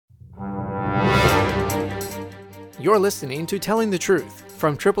You're listening to Telling the Truth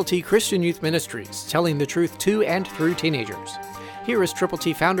from Triple T Christian Youth Ministries, telling the truth to and through teenagers. Here is Triple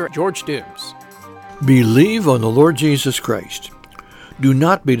T founder George Dooms. Believe on the Lord Jesus Christ. Do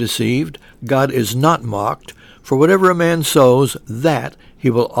not be deceived. God is not mocked. For whatever a man sows, that he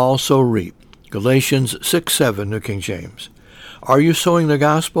will also reap. Galatians 6:7, New King James. Are you sowing the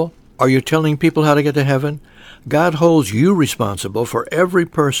gospel? Are you telling people how to get to heaven? God holds you responsible for every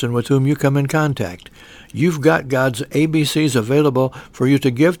person with whom you come in contact. You've got God's ABCs available for you to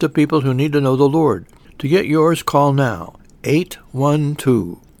give to people who need to know the Lord. To get yours, call now,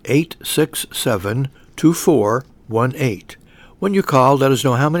 812-867-2418. When you call, let us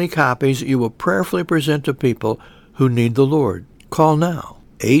know how many copies you will prayerfully present to people who need the Lord. Call now,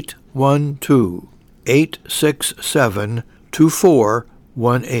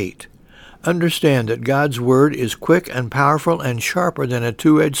 812-867-2418. Understand that God's Word is quick and powerful and sharper than a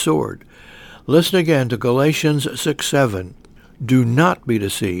two-edged sword. Listen again to Galatians 6:7. Do not be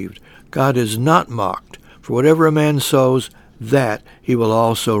deceived. God is not mocked. For whatever a man sows, that he will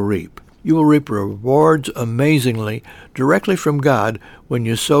also reap. You will reap rewards amazingly directly from God when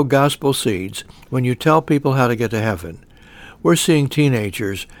you sow gospel seeds, when you tell people how to get to heaven. We're seeing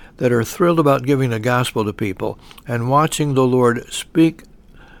teenagers that are thrilled about giving the gospel to people and watching the Lord speak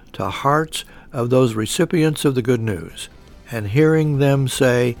to hearts of those recipients of the good news, and hearing them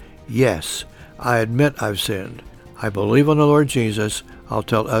say, yes, I admit I've sinned. I believe on the Lord Jesus. I'll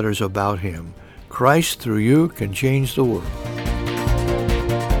tell others about him. Christ through you can change the world.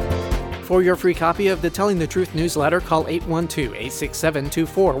 For your free copy of the Telling the Truth newsletter, call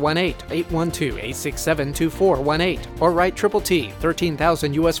 812-867-2418, 812-867-2418, or write Triple T,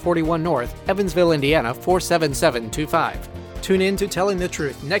 13,000 U.S. 41 North, Evansville, Indiana, 47725. Tune in to Telling the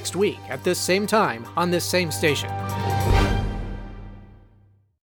Truth next week at this same time on this same station.